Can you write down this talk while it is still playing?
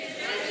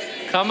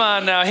Come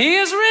on now. He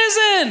is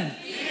risen.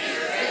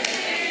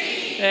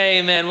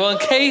 Amen. Well, in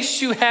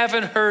case you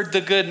haven't heard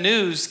the good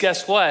news,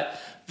 guess what?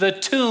 The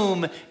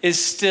tomb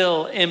is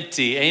still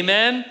empty.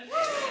 Amen?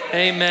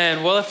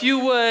 Amen. Well, if you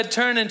would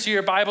turn into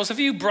your Bibles, if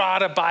you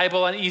brought a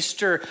Bible on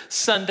Easter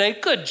Sunday,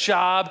 good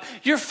job.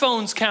 Your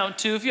phones count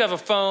too. If you have a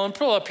phone,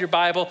 pull up your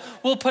Bible.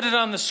 We'll put it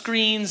on the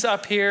screens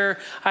up here.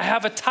 I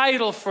have a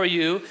title for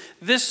you.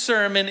 This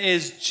sermon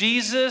is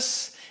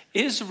Jesus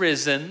is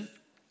Risen,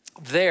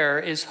 There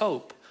is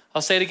Hope.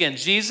 I'll say it again.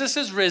 Jesus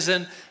is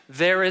risen,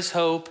 there is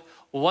hope.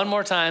 One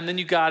more time, then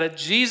you got it.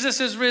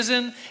 Jesus is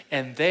risen,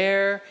 and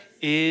there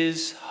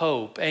is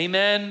hope.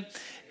 Amen.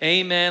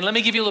 Amen. Let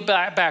me give you a little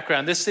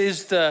background. This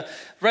is the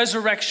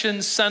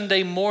Resurrection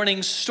Sunday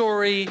morning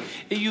story.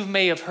 You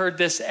may have heard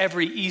this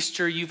every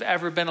Easter you've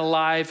ever been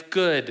alive.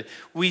 Good.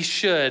 We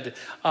should.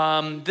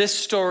 This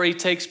story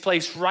takes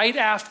place right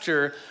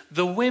after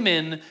the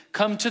women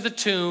come to the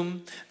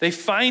tomb. They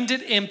find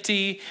it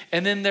empty.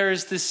 And then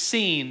there's this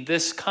scene,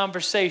 this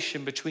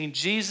conversation between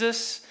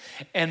Jesus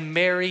and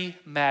Mary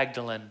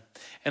Magdalene.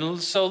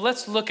 And so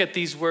let's look at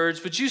these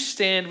words. Would you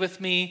stand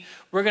with me?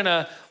 We're going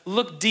to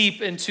look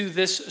deep into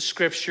this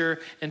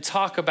scripture and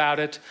talk about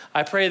it.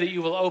 I pray that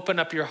you will open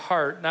up your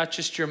heart, not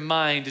just your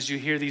mind, as you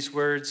hear these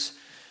words.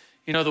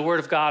 You know, the word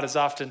of God is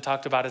often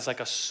talked about as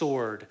like a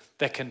sword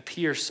that can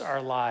pierce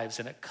our lives,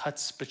 and it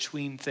cuts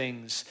between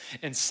things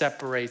and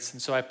separates. And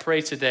so I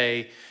pray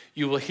today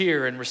you will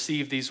hear and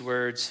receive these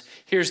words.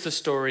 Here's the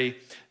story.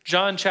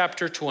 John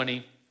chapter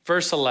 20,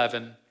 verse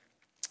 11.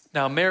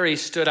 Now Mary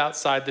stood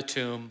outside the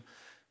tomb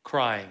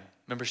crying.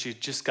 Remember, she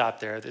just got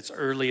there. It's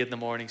early in the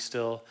morning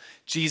still.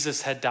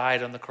 Jesus had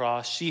died on the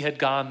cross. She had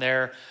gone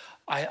there,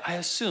 I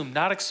assume,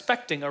 not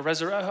expecting a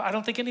resurrection. I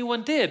don't think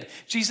anyone did.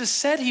 Jesus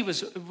said he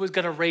was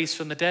going to raise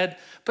from the dead,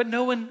 but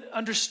no one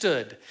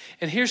understood.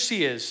 And here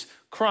she is,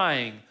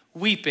 crying,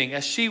 weeping.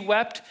 As she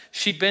wept,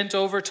 she bent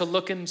over to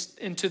look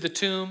into the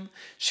tomb.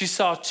 She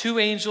saw two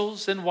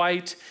angels in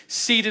white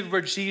seated where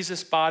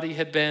Jesus' body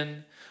had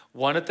been,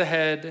 one at the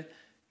head,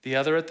 the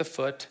other at the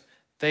foot.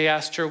 They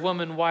asked her,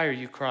 "Woman, why are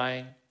you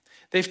crying?"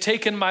 "They've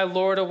taken my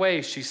Lord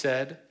away," she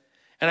said,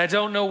 "and I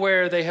don't know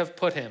where they have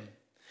put him."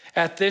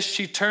 At this,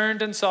 she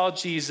turned and saw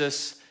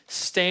Jesus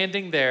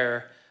standing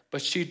there,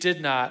 but she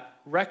did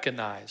not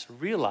realize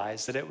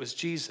that it was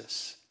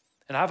Jesus.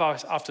 And I've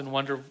often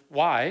wondered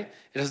why.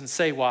 It doesn't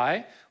say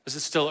why. Was it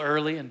still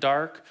early and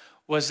dark?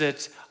 Was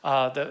it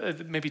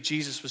maybe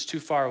Jesus was too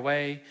far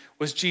away?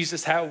 Was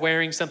Jesus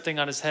wearing something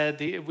on his head?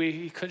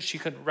 She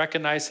couldn't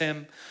recognize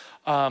him.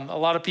 A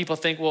lot of people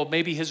think, well,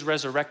 maybe his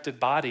resurrected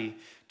body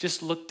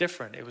just looked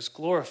different. It was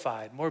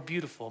glorified, more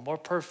beautiful, more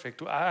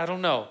perfect. I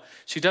don't know.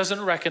 She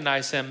doesn't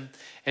recognize him,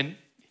 and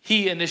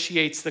he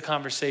initiates the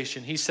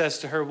conversation. He says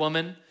to her,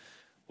 "Woman,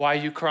 why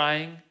are you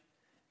crying?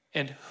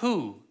 And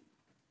who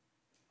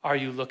are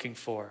you looking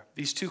for?"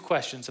 These two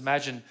questions.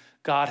 Imagine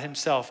God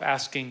himself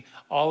asking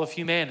all of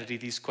humanity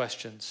these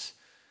questions.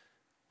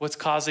 What's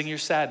causing your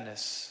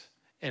sadness?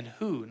 And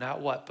who, not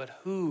what, but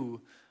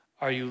who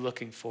are you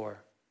looking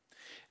for?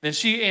 Then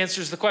she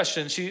answers the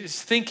question.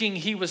 She's thinking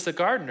he was the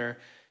gardener.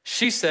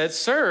 She said,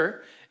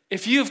 "Sir,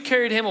 if you have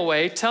carried him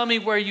away, tell me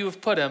where you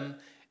have put him,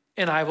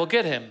 and I will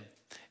get him."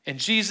 And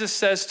Jesus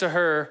says to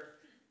her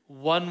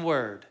one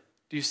word.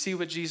 Do you see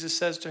what Jesus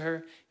says to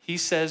her? He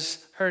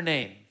says her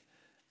name,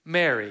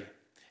 Mary.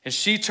 And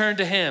she turned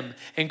to him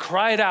and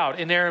cried out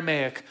in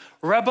Aramaic,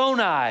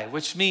 "Rabboni,"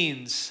 which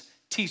means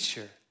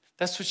teacher.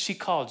 That's what she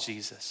called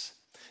Jesus.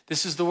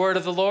 This is the word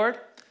of the Lord.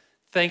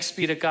 Thanks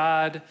be to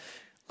God.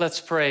 Let's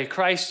pray.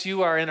 Christ,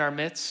 you are in our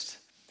midst.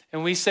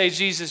 And we say,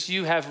 Jesus,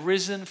 you have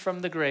risen from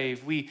the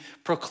grave. We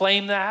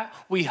proclaim that.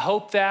 We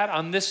hope that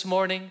on this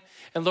morning.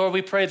 And Lord,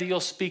 we pray that you'll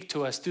speak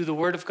to us through the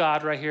word of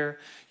God right here.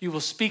 You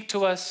will speak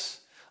to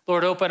us.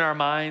 Lord, open our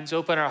minds,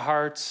 open our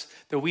hearts,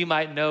 that we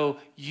might know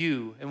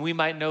you, and we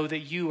might know that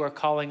you are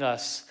calling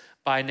us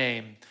by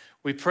name.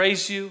 We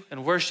praise you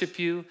and worship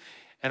you.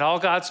 And all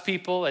God's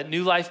people at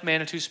New Life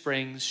Manitou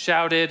Springs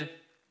shouted,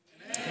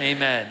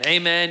 Amen. Amen.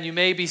 Amen. You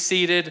may be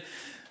seated.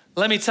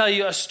 Let me tell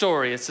you a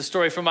story. It's a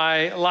story from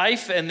my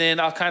life, and then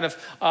I'll kind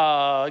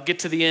of get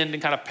to the end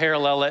and kind of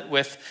parallel it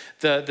with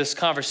this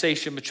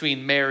conversation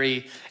between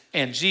Mary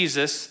and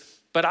Jesus.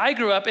 But I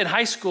grew up in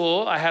high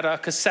school. I had a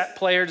cassette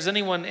player. Does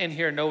anyone in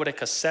here know what a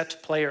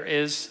cassette player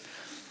is?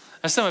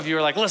 Now, some of you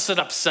are like, listen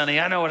up, Sonny.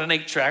 I know what an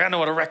 8-track, I know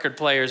what a record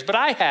player is. But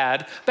I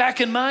had, back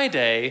in my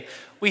day,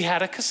 we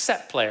had a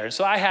cassette player.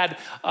 So I had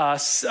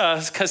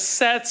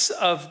cassettes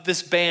of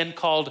this band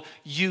called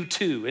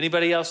U2.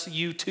 Anybody else a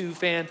U2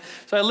 fan?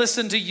 So I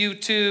listened to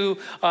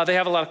U2. They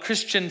have a lot of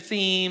Christian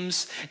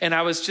themes. And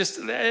I was just,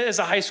 as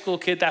a high school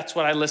kid, that's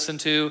what I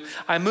listened to.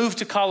 I moved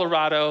to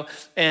Colorado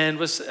and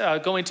was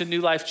going to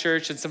New Life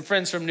Church. And some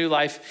friends from New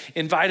Life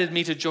invited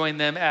me to join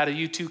them at a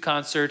U2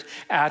 concert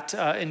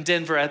in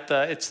Denver at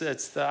it's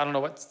the I don't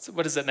know,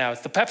 what is it now?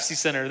 It's the Pepsi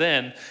Center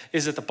then.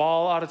 Is it the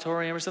Ball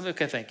Auditorium or something?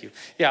 Okay, thank you.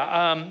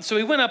 Yeah. So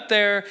we went up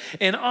there,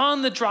 and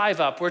on the drive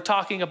up, we're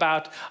talking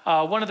about,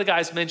 one of the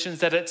guys mentions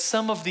that at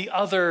some of the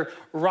other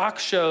rock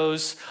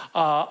shows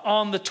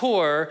on the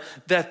tour,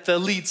 that the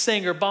lead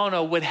singer,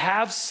 Bono, would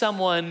have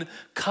someone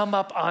come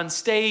up on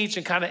stage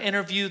and kind of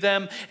interview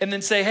them and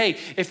then say, hey,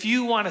 if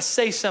you want to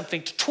say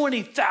something to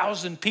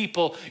 20,000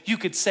 people, you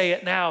could say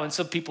it now. And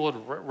some people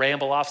would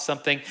ramble off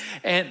something.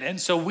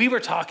 And so we were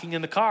talking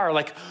in the car,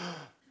 like,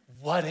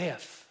 what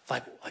if,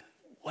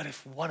 what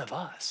if one of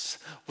us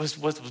was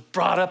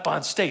brought up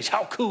on stage?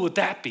 How cool would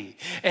that be?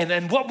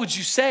 And what would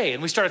you say?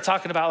 And we started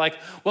talking about, like,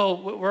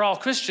 well, we're all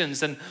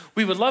Christians, and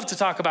we would love to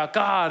talk about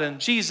God and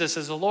Jesus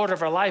as the Lord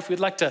of our life. We'd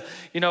like to,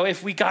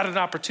 if we got an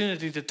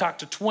opportunity to talk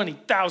to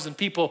 20,000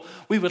 people,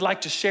 we would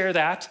like to share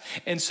that.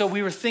 And so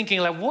we were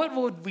thinking, like, what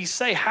would we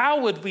say?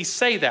 How would we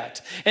say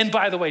that? And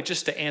by the way,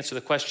 just to answer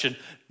the question,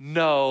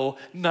 no,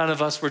 none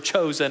of us were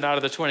chosen out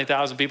of the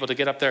 20,000 people to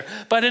get up there.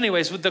 But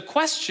anyways, the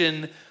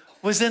question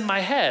was in my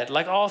head,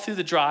 like all through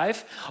the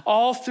drive,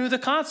 all through the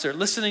concert,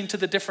 listening to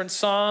the different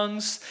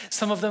songs,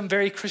 some of them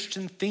very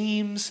Christian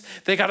themes.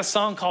 They got a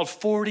song called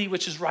 40,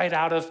 which is right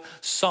out of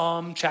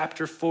Psalm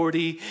chapter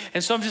 40.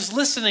 And so I'm just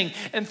listening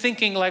and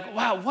thinking, like,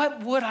 wow,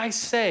 what would I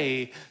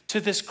say to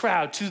this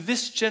crowd, to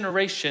this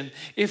generation,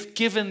 if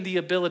given the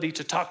ability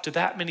to talk to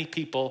that many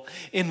people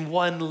in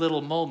one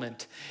little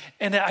moment?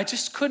 And I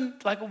just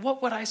couldn't, like,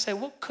 what would I say?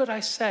 What could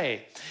I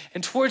say?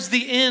 And towards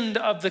the end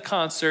of the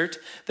concert,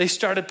 they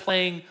started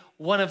playing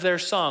one of their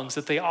songs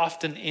that they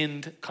often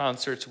end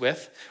concerts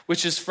with,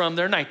 which is from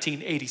their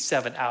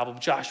 1987 album,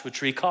 Joshua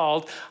Tree,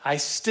 called I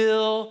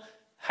Still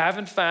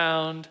Haven't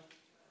Found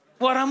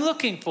What I'm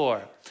Looking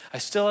For. I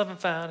still haven't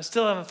found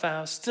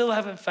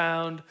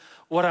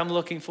what I'm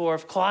looking for.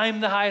 I've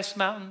climbed the highest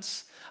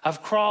mountains.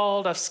 I've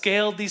crawled, I've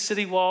scaled these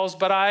city walls,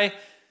 but I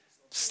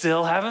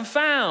still haven't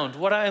found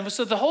what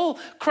so the whole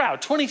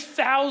crowd,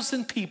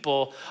 20,000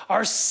 people,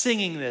 are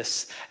singing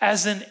this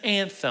as an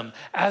anthem,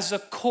 as a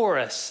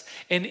chorus.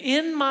 And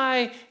in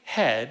my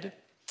head,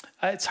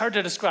 it's hard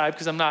to describe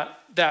because I'm not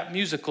that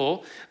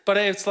musical, but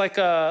it's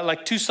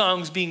like two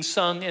songs being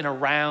sung in a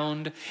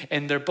round,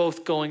 and they're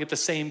both going at the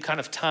same kind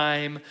of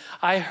time.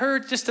 I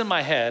heard just in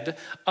my head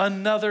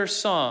another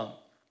song.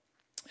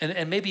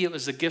 And maybe it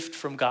was a gift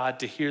from God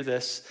to hear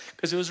this,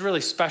 because it was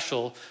really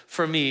special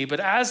for me.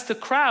 But as the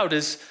crowd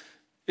is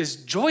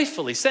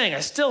joyfully saying, I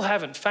still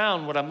haven't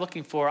found what I'm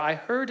looking for, I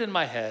heard in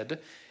my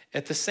head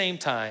at the same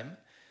time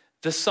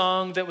the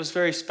song that was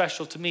very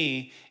special to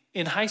me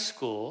in high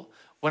school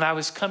when I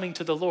was coming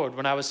to the Lord,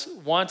 when I was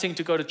wanting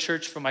to go to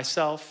church for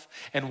myself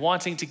and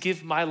wanting to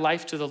give my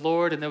life to the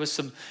Lord. And there was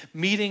some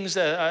meetings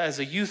as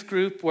a youth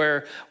group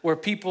where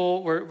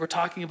people were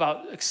talking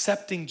about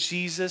accepting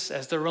Jesus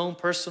as their own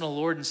personal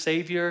Lord and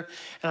Savior.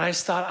 And I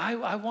just thought,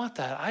 I want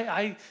that.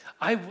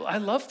 I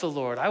love the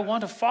Lord. I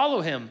want to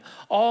follow him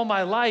all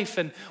my life.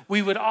 And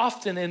we would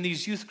often in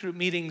these youth group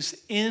meetings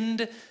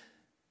end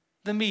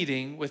the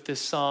meeting with this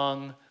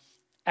song,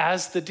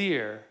 As the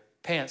Deer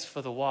Pants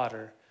for the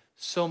Water,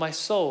 So my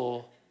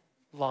soul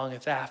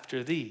longeth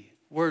after thee.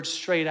 Words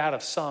straight out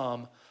of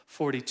Psalm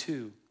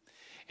 42.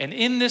 And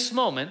in this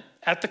moment,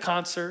 at the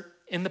concert,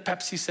 in the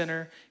Pepsi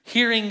Center,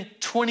 hearing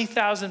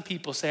 20,000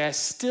 people say, I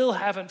still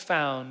haven't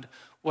found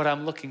what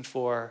I'm looking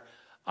for,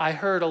 I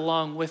heard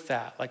along with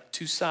that, like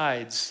two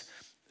sides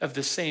of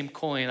the same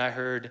coin, I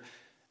heard,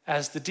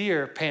 as the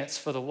deer pants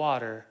for the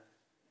water,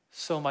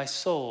 so my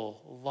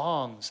soul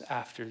longs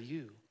after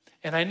you.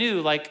 And I knew,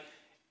 like,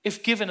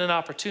 if given an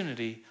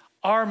opportunity,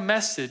 our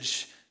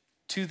message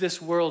to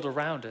this world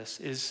around us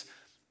is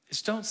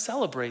don't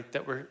celebrate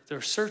that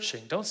they're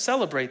searching. Don't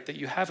celebrate that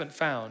you haven't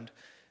found,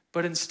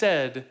 but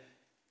instead,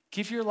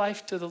 give your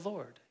life to the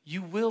Lord.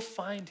 You will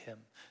find him.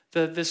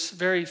 This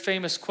very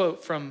famous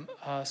quote from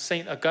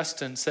St.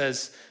 Augustine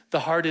says,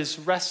 the heart is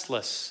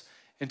restless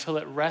until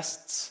it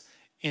rests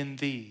in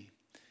thee.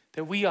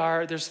 That we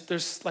are,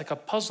 there's like a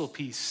puzzle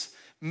piece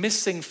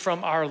missing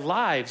from our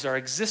lives, our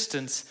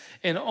existence,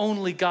 and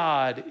only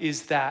God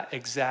is that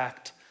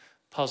exact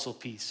puzzle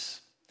piece.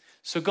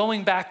 So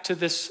going back to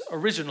this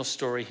original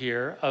story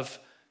here of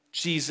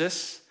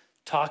Jesus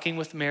talking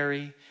with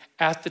Mary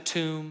at the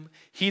tomb,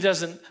 she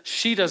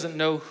doesn't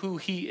know who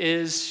he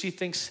is. She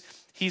thinks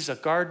he's a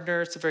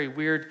gardener. It's a very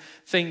weird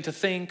thing to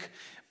think.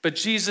 But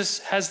Jesus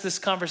has this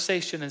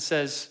conversation and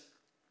says,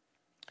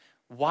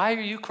 why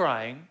are you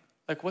crying?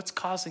 Like, what's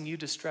causing you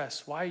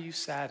distress? Why are you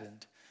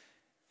saddened?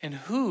 And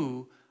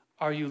who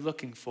are you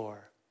looking for?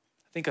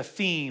 I think a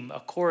theme, a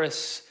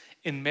chorus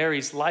in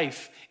Mary's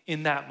life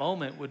in that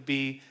moment would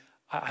be,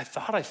 I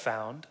thought I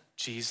found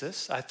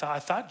Jesus. I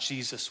thought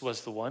Jesus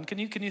was the one. Can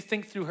you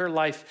think through her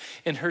life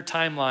and her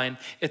timeline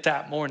at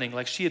that morning?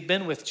 Like, she had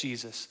been with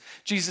Jesus.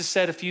 Jesus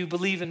said, if you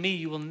believe in me,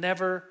 you will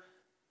never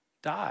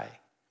die.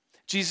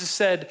 Jesus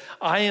said,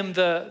 I am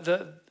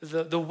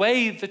the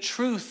way, the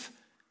truth,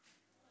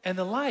 and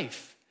the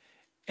life.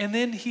 And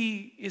then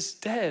he is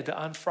dead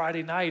on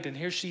Friday night, and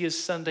here she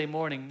is Sunday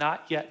morning,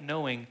 not yet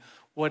knowing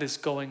what is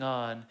going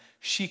on.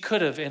 She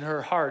could have, in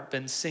her heart,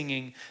 been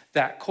singing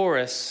that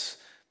chorus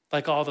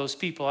like all those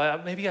people.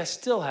 Maybe I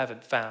still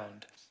haven't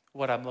found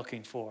what I'm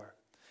looking for.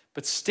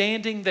 But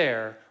standing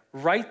there,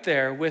 right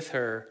there with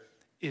her,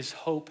 is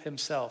hope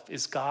himself,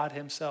 is God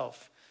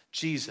himself,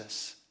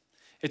 Jesus.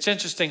 It's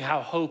interesting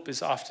how hope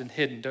is often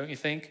hidden, don't you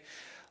think?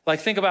 Like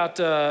think about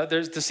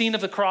there's the scene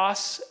of the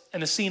cross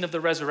and the scene of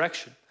the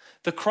resurrection.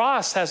 The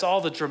cross has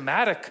all the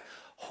dramatic,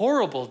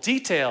 horrible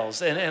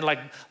details and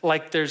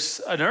like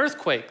there's an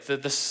earthquake,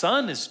 the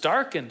sun is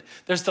darkened,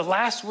 there's the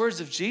last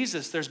words of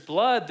Jesus, there's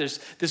blood, there's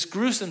this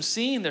gruesome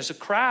scene, there's a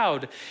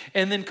crowd.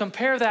 And then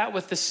compare that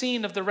with the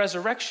scene of the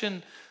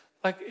resurrection,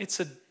 like it's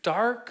a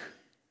dark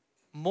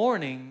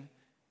morning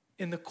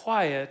in the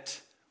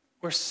quiet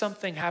where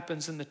something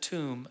happens in the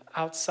tomb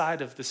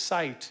outside of the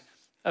sight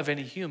of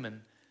any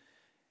human.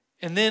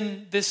 And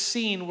then this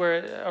scene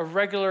where a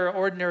regular,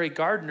 ordinary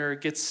gardener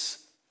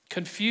gets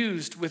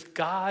confused with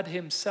God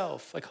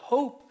himself. Like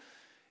hope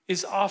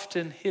is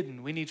often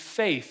hidden. We need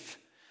faith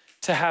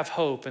to have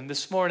hope. And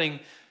this morning,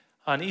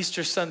 on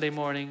Easter Sunday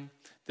morning,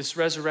 this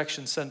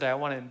Resurrection Sunday, I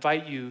want to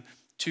invite you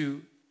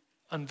to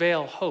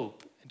unveil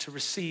hope and to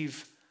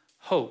receive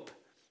hope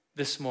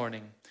this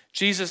morning.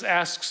 Jesus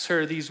asks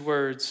her these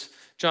words,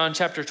 John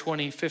chapter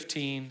 20,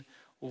 15,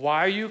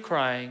 "Why are you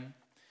crying?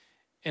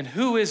 And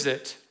who is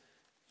it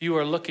you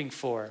are looking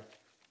for?"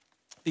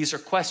 These are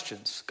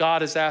questions.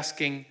 God is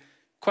asking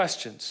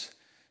questions.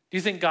 Do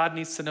you think God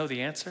needs to know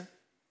the answer?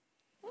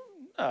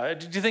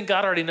 Do you think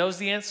God already knows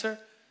the answer?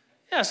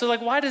 Yeah, so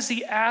like why does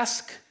he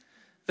ask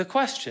the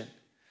question?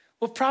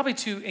 Well, probably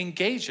to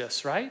engage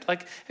us, right?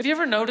 Like, have you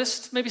ever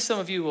noticed, maybe some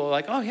of you will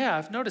like, oh yeah,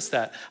 I've noticed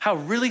that, how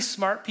really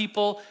smart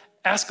people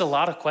ask a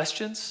lot of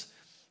questions?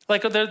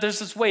 Like there's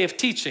this way of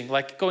teaching,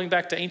 like going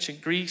back to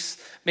ancient Greece,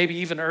 maybe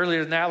even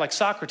earlier than that, like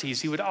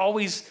Socrates, he would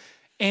always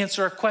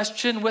answer a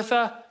question with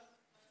a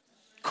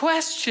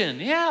question.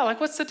 Yeah, like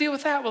what's the deal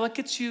with that? Well, it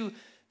gets you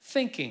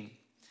thinking.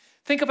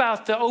 Think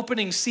about the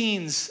opening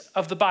scenes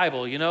of the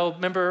Bible. You know,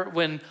 remember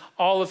when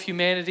all of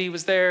humanity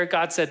was there?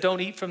 God said,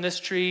 don't eat from this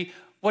tree.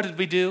 What did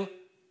we do?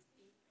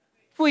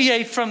 We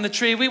ate from the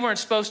tree. We weren't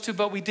supposed to,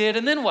 but we did.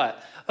 And then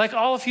what? Like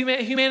all of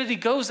humanity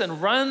goes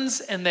and runs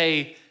and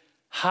they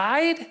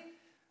hide.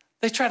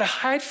 They try to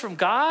hide from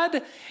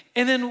God.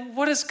 And then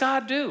what does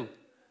God do?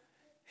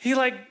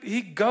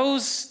 He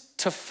goes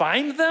to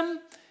find them.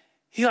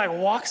 He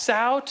walks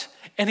out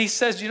and he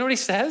says, you know what he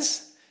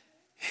says?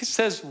 He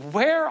says,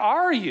 where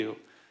are you?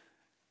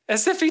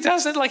 As if he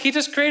doesn't, like he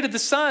just created the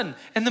sun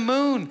and the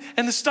moon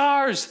and the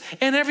stars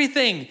and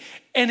everything.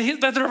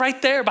 And they're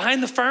right there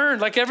behind the fern.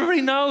 Like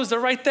everybody knows they're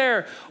right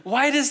there.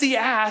 Why does he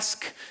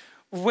ask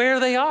where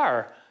they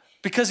are?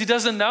 Because he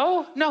doesn't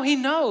know? No, he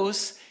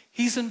knows.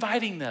 He's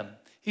inviting them.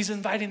 He's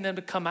inviting them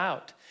to come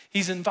out.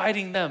 He's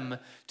inviting them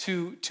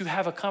to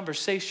have a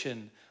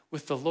conversation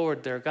with the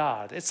Lord their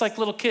God. It's like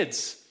little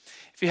kids.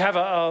 If you have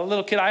a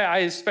little kid, I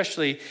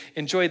especially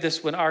enjoyed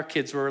this when our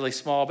kids were really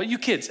small, but you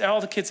kids,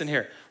 all the kids in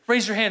here,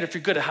 raise your hand if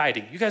you're good at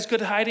hiding. You guys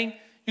good at hiding?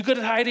 You good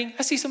at hiding?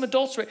 I see some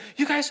adults, right?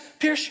 You guys,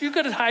 Pierce, you're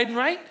good at hiding,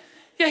 right?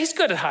 Yeah, he's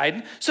good at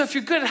hiding. So if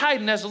you're good at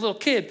hiding as a little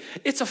kid,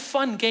 it's a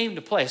fun game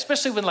to play,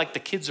 especially when the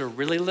kids are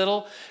really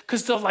little,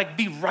 because they'll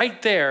be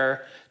right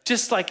there,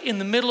 just in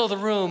the middle of the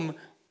room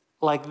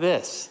like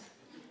this.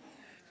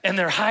 And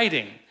they're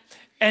hiding.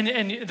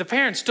 And the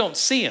parents don't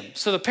see them.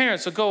 So the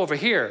parents will go over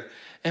here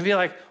and be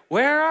like,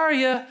 where are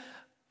you?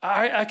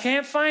 I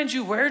can't find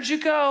you. Where'd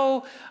you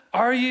go?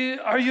 Are you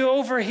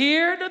over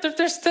here? No,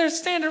 they're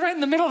standing right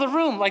in the middle of the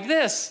room like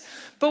this.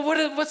 But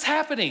what's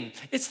happening?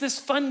 It's this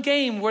fun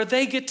game where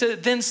they get to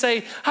then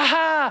say,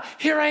 ha,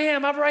 here I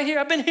am. I'm right here.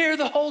 I've been here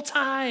the whole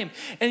time.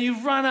 And you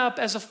run up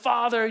as a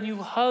father and you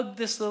hug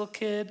this little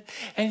kid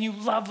and you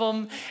love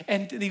them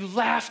and you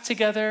laugh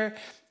together.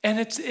 And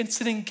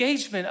it's an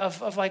engagement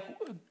of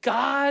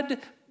God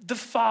the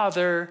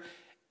Father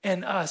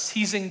and us.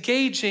 He's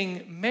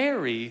engaging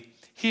Mary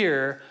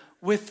here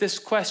with this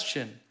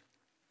question.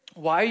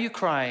 Why are you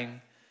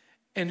crying?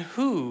 And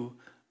who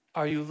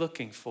are you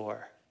looking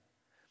for?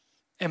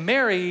 And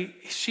Mary,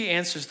 she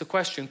answers the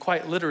question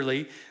quite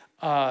literally.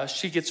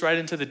 She gets right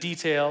into the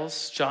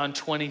details. John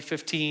 20,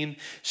 15.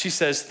 She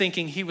says,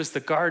 thinking he was the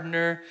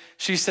gardener.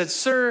 She said,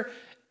 sir,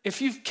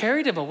 if you've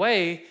carried him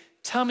away,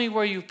 tell me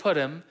where you put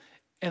him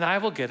and I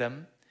will get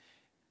him.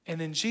 And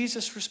then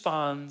Jesus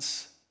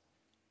responds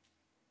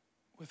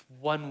with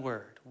one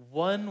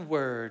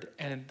word,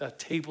 and the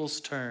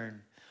tables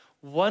turn.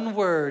 One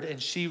word,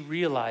 and she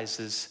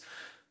realizes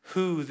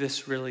who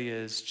this really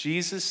is.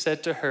 Jesus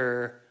said to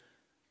her,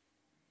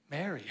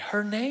 Mary,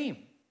 her name.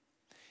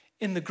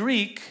 In the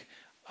Greek,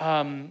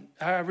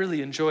 I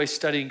really enjoy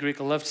studying Greek.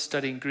 I loved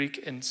studying Greek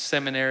in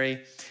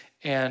seminary.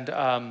 And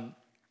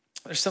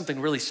there's something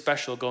really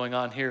special going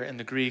on here in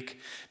the Greek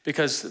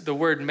because the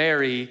word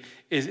Mary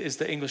is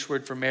the English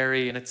word for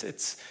Mary, and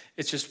it's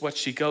just what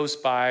she goes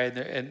by.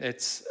 And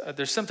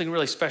there's something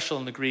really special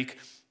in the Greek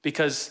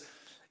because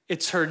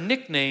it's her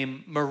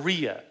nickname,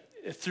 Maria.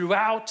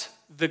 Throughout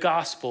the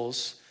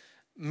Gospels,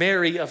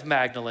 Mary of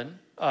Magdalene,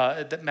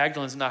 that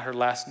Magdalene's not her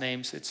last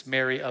name, so it's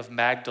Mary of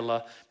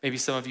Magdala. Maybe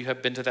some of you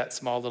have been to that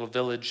small little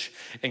village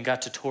and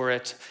got to tour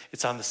it.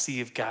 It's on the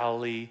Sea of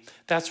Galilee.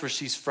 That's where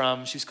she's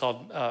from. She's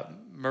called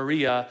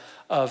Maria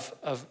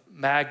of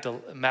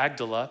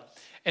Magdala.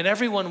 And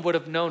everyone would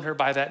have known her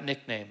by that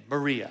nickname,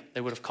 Maria.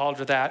 They would have called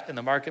her that in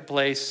the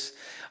marketplace.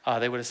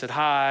 They would have said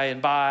hi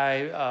and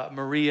bye,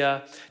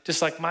 Maria,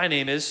 just like my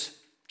name is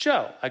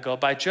Joe. I go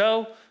by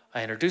Joe.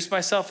 I introduce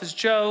myself as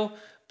Joe,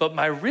 but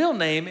my real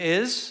name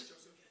is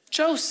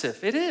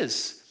Joseph. It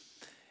is.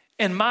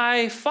 And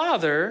my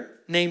father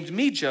named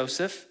me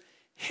Joseph.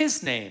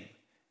 His name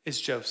is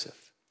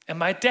Joseph. And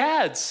my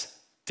dad's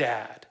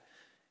dad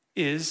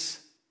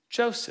is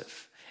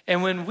Joseph.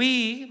 And when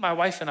my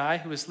wife and I,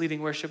 who was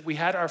leading worship, we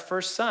had our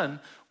first son,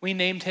 we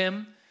named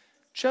him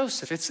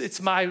Joseph.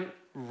 It's my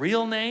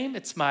real name.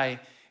 It's my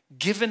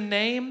given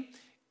name.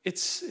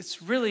 It's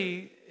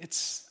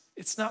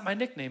not my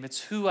nickname.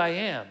 It's who I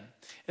am.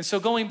 And so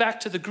going back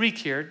to the Greek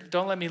here,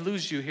 don't let me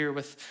lose you here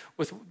with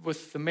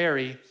the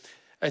Mary.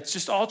 It's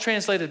just all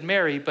translated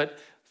Mary, but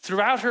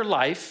throughout her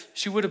life,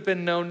 she would have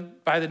been known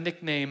by the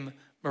nickname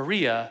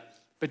Maria.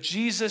 But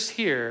Jesus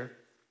here,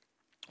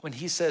 when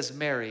he says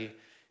Mary,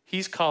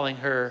 he's calling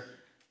her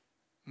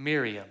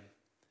Miriam,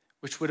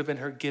 which would have been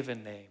her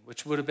given name,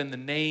 which would have been the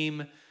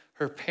name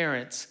her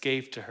parents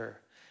gave to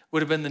her,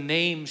 would have been the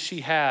name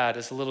she had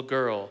as a little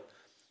girl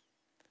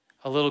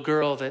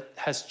that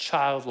has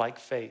childlike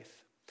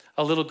faith,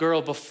 a little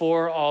girl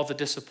before all the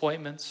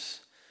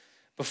disappointments,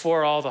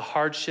 before all the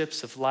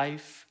hardships of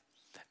life,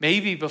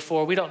 maybe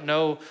before, we don't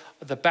know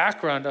the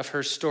background of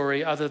her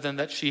story other than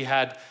that she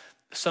had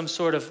some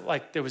sort of,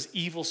 like, there was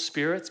evil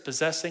spirits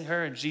possessing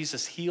her and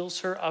Jesus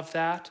heals her of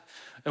that.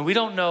 And we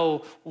don't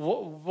know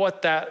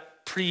what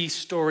that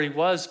pre-story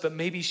was, but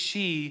maybe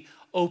she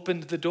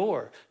opened the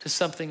door to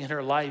something in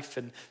her life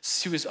and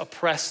she was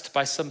oppressed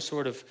by some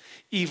sort of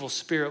evil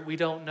spirit. We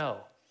don't know.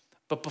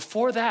 But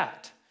before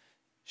that,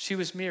 she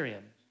was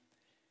Miriam.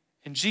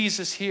 And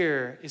Jesus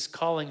here is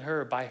calling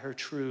her by her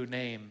true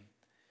name.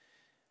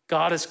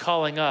 God is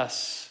calling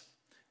us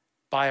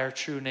by our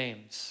true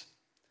names.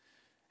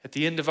 At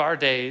the end of our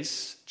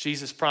days,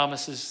 Jesus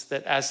promises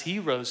that as he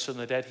rose from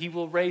the dead, he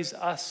will raise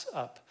us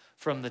up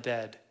from the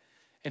dead.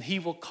 And he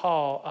will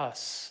call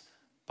us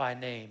by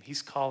name.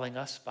 He's calling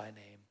us by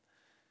name.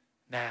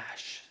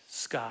 Nash,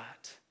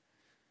 Scott,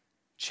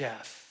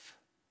 Jeff,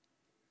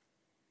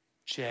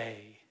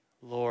 Jay,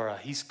 Laura.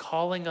 He's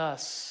calling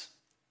us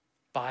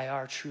by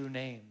our true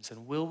names.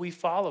 And will we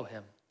follow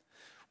him?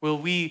 Will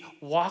we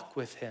walk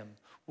with him?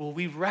 Will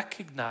we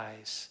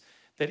recognize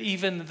that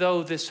even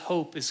though this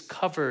hope is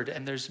covered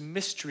and there's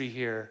mystery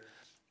here,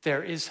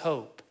 there is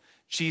hope.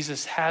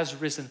 Jesus has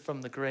risen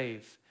from the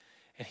grave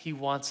and he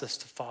wants us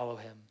to follow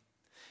him.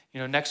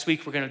 Next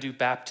week we're going to do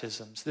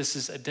baptisms. This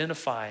is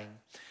identifying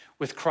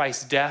with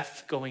Christ's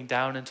death, going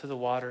down into the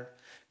water,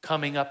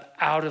 coming up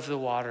out of the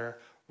water,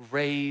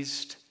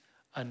 raised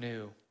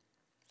anew.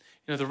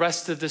 The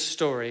rest of this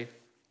story,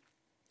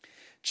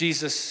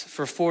 Jesus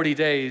for 40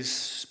 days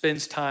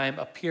spends time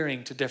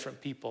appearing to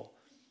different people,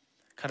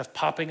 kind of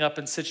popping up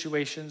in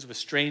situations with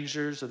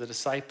strangers or the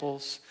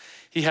disciples.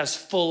 He has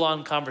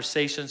full-on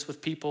conversations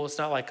with people. It's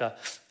not like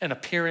an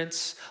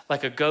appearance,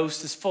 like a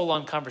ghost. It's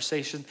full-on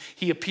conversation.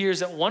 He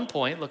appears at one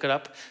point, look it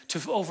up,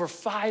 to over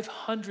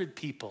 500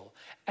 people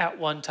at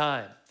one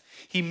time.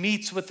 He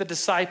meets with the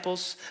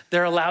disciples.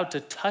 They're allowed to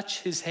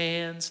touch his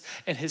hands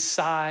and his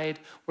side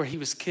where he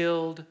was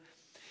killed.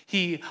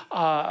 He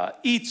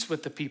eats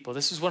with the people.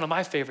 This is one of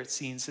my favorite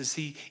scenes, is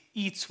he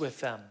eats with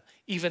them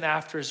even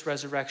after his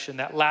resurrection.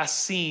 That last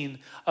scene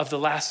of the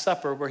Last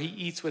Supper where he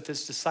eats with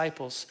his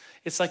disciples,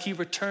 it's like he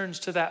returns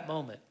to that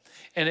moment.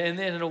 And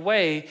in a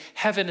way,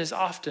 heaven is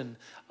often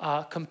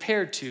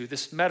compared to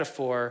this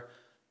metaphor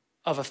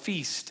of a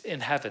feast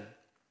in heaven.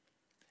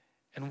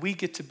 And we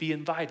get to be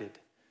invited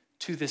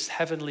to this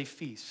heavenly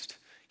feast.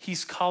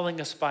 He's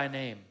calling us by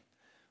name.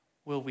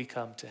 Will we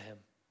come to him?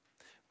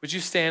 Would you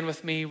stand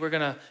with me? We're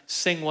going to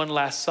sing one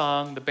last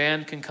song. The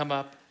band can come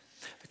up.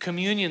 The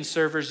communion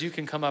servers, you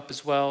can come up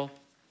as well.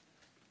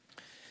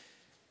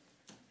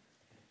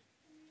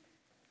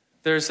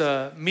 There's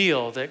a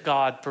meal that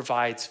God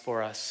provides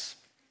for us.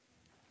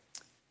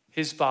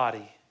 His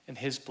body and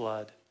his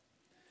blood.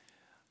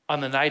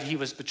 On the night he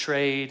was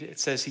betrayed, it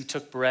says he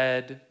took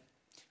bread.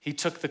 He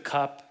took the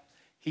cup.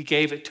 He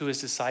gave it to his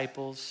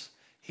disciples.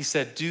 He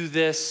said, "Do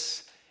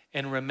this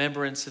in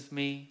remembrance of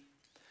me."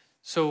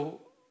 So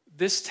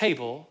this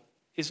table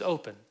is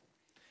open.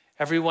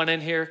 Everyone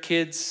in here,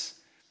 kids,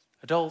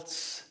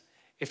 adults,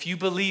 if you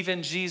believe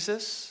in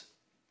Jesus,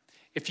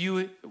 if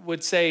you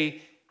would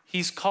say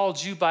he's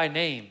called you by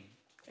name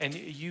and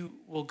you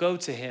will go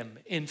to him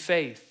in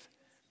faith,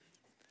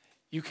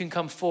 you can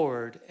come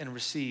forward and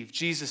receive.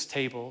 Jesus'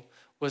 table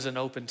was an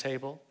open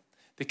table.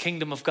 The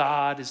kingdom of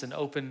God is an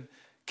open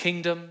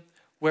kingdom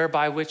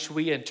whereby which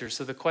we enter.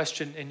 So the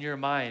question in your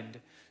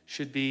mind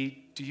should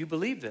be, do you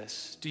believe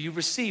this? Do you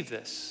receive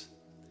this?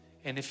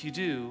 And if you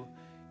do,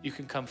 you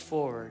can come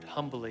forward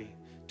humbly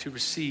to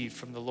receive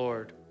from the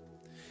Lord.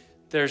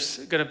 There's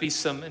going to be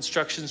some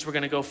instructions. We're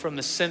going to go from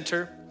the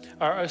center,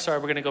 we're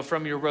going to go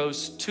from your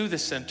rows to the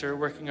center,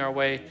 working our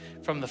way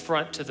from the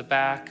front to the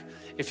back.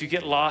 If you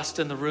get lost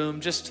in the room,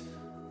 just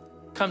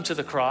come to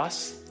the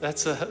cross.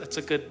 That's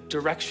a good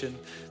direction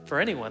for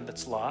anyone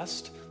that's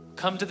lost.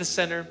 Come to the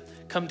center,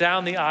 come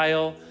down the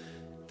aisle.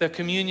 The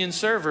communion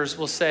servers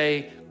will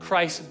say,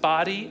 Christ's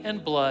body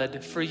and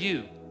blood for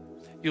you.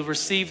 You'll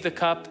receive the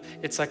cup.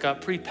 It's like a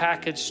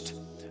prepackaged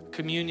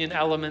communion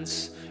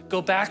elements.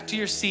 Go back to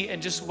your seat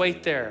and just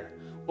wait there.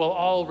 We'll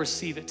all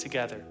receive it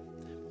together.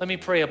 Let me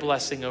pray a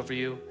blessing over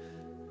you.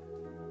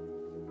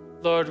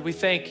 Lord, we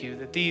thank you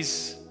that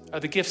these are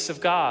the gifts of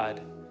God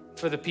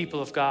for the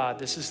people of God.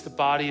 This is the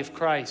body of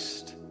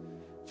Christ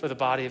for the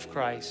body of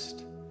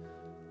Christ.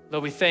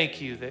 Lord, we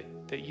thank you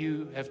that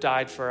you have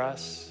died for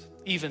us,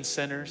 even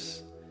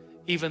sinners,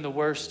 even the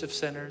worst of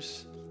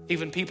sinners,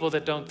 even people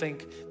that don't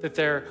think that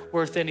they're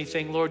worth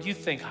anything. Lord, you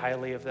think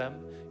highly of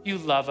them. You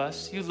love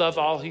us. You love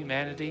all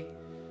humanity.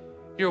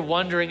 You're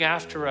wandering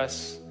after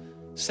us,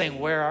 saying,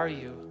 where are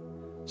you?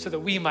 So that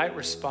we might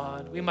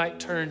respond. We might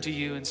turn to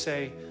you and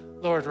say,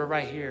 Lord, we're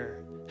right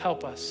here.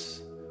 Help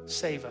us.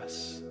 Save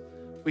us.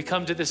 We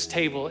come to this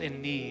table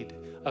in need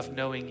of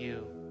knowing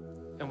you,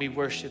 and we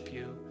worship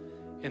you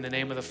in the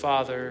name of the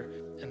Father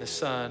and the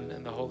Son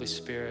and the Holy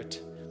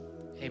Spirit.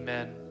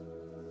 Amen.